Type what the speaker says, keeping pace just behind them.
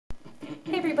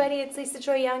everybody, it's Lisa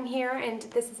Joy Young here, and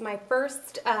this is my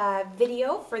first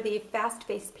video for the Fast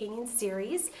Face Painting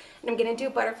series. And I'm going to do a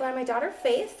butterfly on my daughter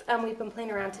Faith. We've been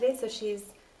playing around today, so has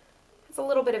a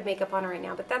little bit of makeup on her right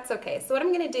now, but that's okay. So what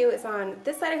I'm going to do is on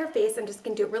this side of her face, I'm just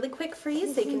going to do it really quick for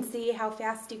you so you can see how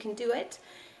fast you can do it.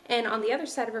 And on the other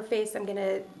side of her face, I'm going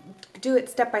to do it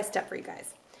step by step for you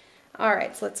guys.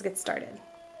 Alright, so let's get started.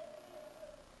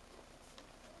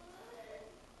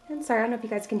 I'm sorry, I don't know if you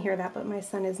guys can hear that, but my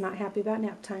son is not happy about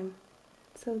nap time.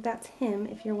 So that's him,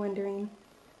 if you're wondering,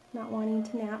 not wanting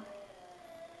to nap.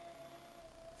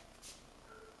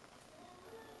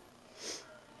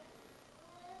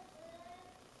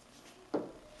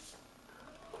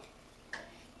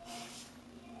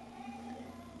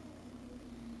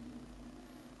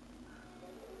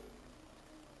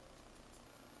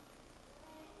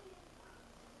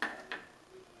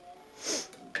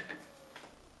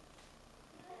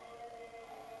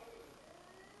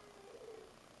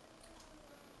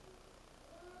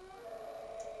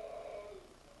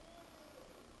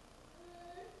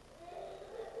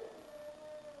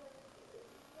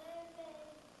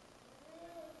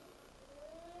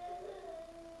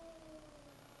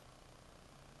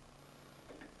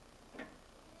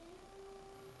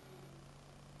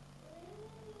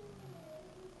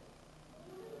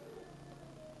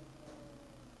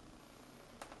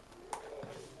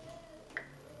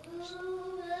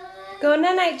 Go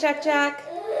night-night, Jack Jack.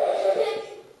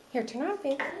 Here, turn around,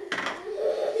 babe.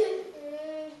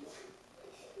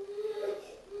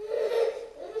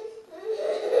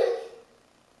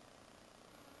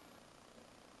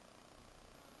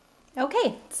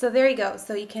 Okay, so there you go.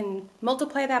 So you can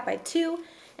multiply that by 2,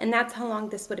 and that's how long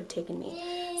this would have taken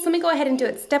me. So let me go ahead and do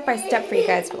it step by step for you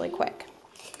guys really quick.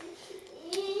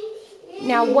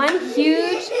 Now, one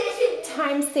huge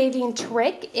time-saving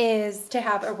trick is to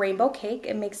have a rainbow cake.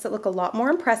 It makes it look a lot more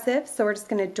impressive. So we're just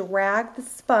going to drag the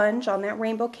sponge on that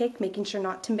rainbow cake, making sure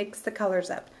not to mix the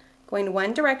colors up. Going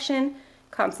one direction,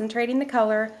 concentrating the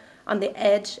color on the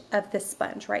edge of the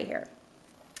sponge right here.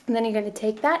 And then you're going to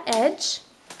take that edge,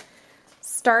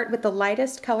 start with the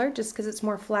lightest color just because it's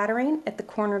more flattering at the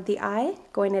corner of the eye,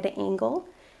 going at an angle,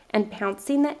 and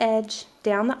pouncing the edge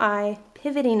down the eye,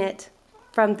 pivoting it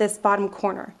from this bottom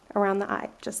corner around the eye,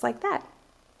 just like that.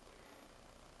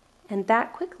 And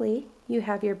that quickly, you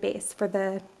have your base for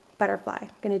the butterfly. I'm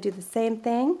going to do the same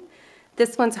thing.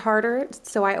 This one's harder,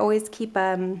 so I always keep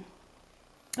a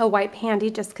wipe handy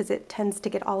just because it tends to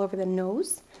get all over the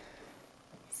nose.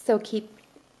 So keep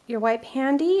your wipe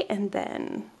handy and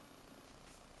then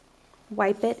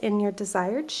wipe it in your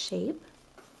desired shape.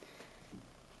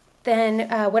 Then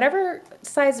whatever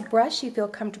size brush you feel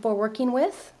comfortable working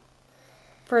with.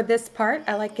 For this part,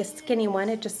 I like a skinny one.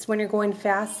 It just, when you're going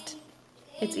fast,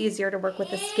 it's easier to work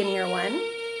with a skinnier one.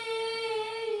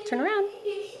 Turn around.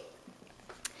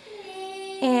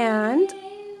 And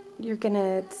you're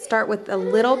gonna start with a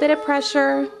little bit of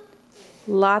pressure,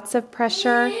 lots of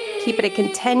pressure. Keep it a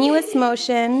continuous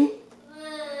motion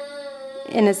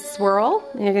in a swirl.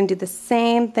 And you're gonna do the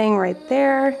same thing right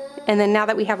there. And then now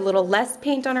that we have a little less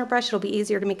paint on our brush, it'll be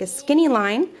easier to make a skinny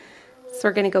line. So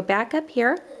we're gonna go back up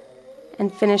here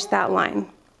and finish that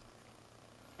line.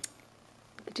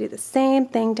 Do the same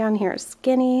thing down here,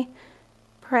 skinny,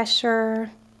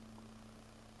 pressure,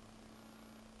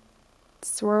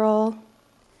 swirl,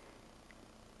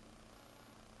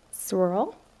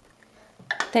 swirl.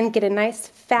 Then get a nice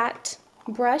fat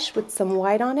brush with some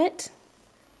white on it,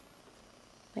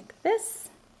 like this.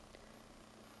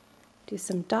 Do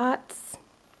some dots,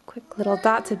 quick little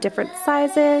dots of different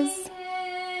sizes.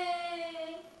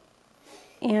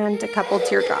 And a couple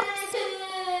teardrops.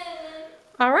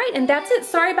 Alright, and that's it.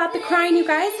 Sorry about the crying, you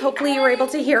guys. Hopefully you were able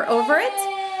to hear over it.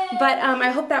 But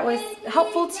I hope that was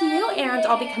helpful to you, and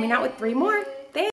I'll be coming out with 3 more.